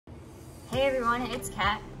Hey everyone, it's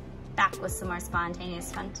Kat, back with some more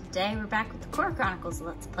spontaneous fun. Today we're back with the Cora Chronicles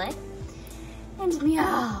Let's Play. And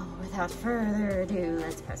meow, without further ado,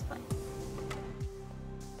 let's press play.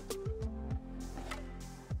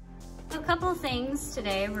 So a couple of things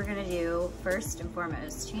today we're gonna do. First and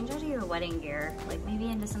foremost, change out of your wedding gear, like maybe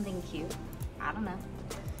into something cute. I don't know.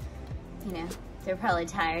 You know, they're probably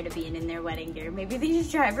tired of being in their wedding gear. Maybe they just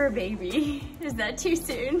drive her a baby. Is that too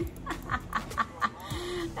soon?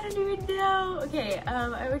 I don't even know. Okay,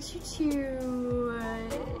 I want you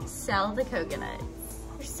to sell the coconuts.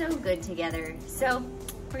 They're so good together. So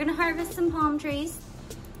we're gonna harvest some palm trees,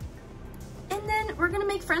 and then we're gonna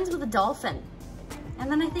make friends with a dolphin.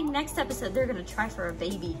 And then I think next episode they're gonna try for a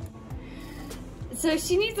baby. So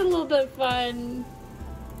she needs a little bit of fun.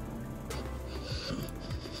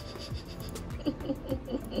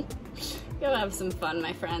 Go have some fun,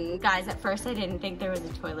 my friend. Guys, at first I didn't think there was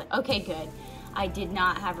a toilet. Okay, good. I did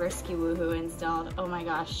not have Risky Woohoo installed. Oh my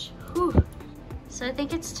gosh. Whew. So I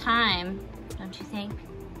think it's time, don't you think,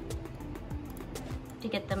 to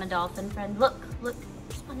get them a dolphin friend. Look, look.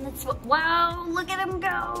 There's one that's, wow, look at him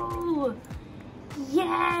go.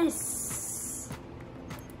 Yes.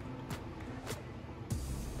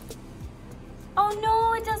 Oh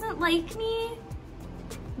no, it doesn't like me.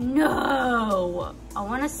 No, I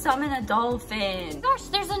want to summon a dolphin. Gosh,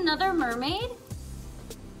 there's another mermaid.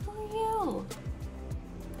 Who are you?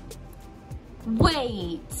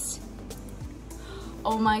 Wait.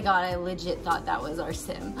 Oh my god, I legit thought that was our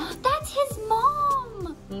sim. That's his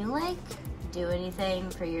mom. Can you like do anything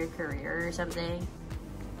for your career or something?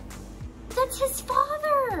 That's his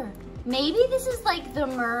father. Maybe this is like the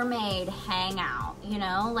mermaid hangout, you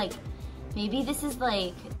know? Like maybe this is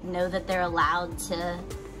like, know that they're allowed to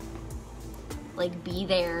like be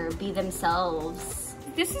there, be themselves.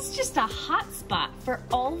 This is just a hot spot for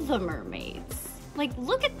all the mermaids. Like,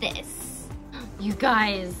 look at this. You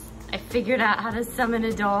guys, I figured out how to summon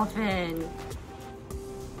a dolphin.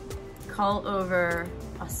 Call over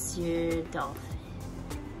Monsieur Dolphin.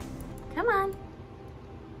 Come on.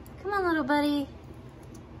 Come on, little buddy.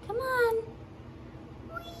 Come on.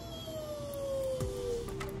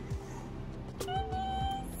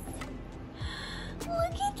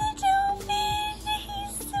 Look at the dolphin,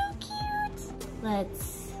 he's so cute.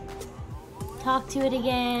 Let's talk to it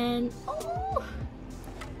again. Oh,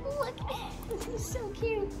 look at him, he's so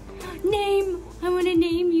cute. Name, I want to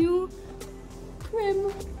name you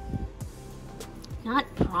Prim. Not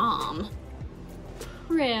Prom,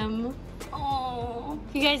 Prim. Oh,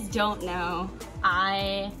 if you guys don't know,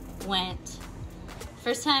 I went,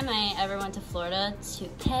 first time I ever went to Florida to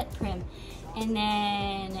pet Prim. And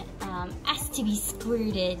then asked to be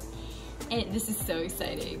squirted. And this is so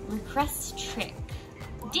exciting. Request trick.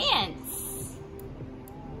 Dance.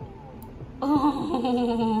 Oh.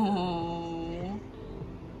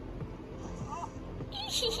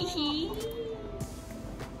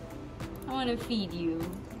 I want to feed you.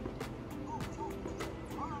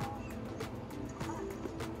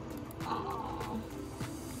 Oh.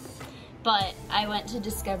 But I went to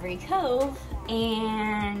Discovery Cove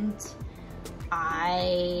and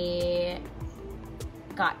I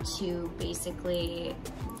got to basically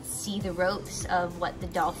see the ropes of what the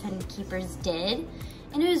dolphin keepers did,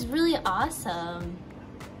 and it was really awesome.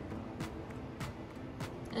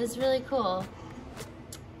 It was really cool.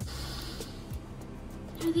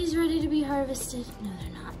 Are these ready to be harvested? No,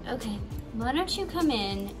 they're not. Okay, why don't you come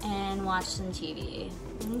in and watch some TV?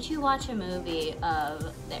 Why don't you watch a movie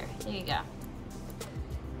of, there you go.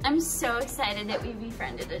 I'm so excited that we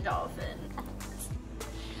befriended a dolphin.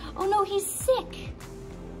 Oh no, he's sick.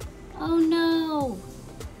 Oh no.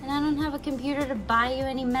 And I don't have a computer to buy you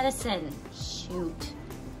any medicine. Shoot.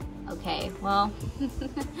 Okay, well,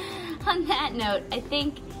 on that note, I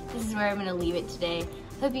think this is where I'm gonna leave it today.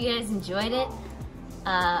 Hope you guys enjoyed it.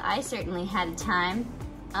 I certainly had a time.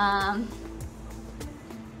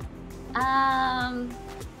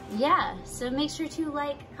 Yeah, so make sure to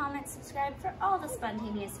like, comment, subscribe for all the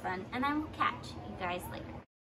spontaneous fun, and I will catch you guys later.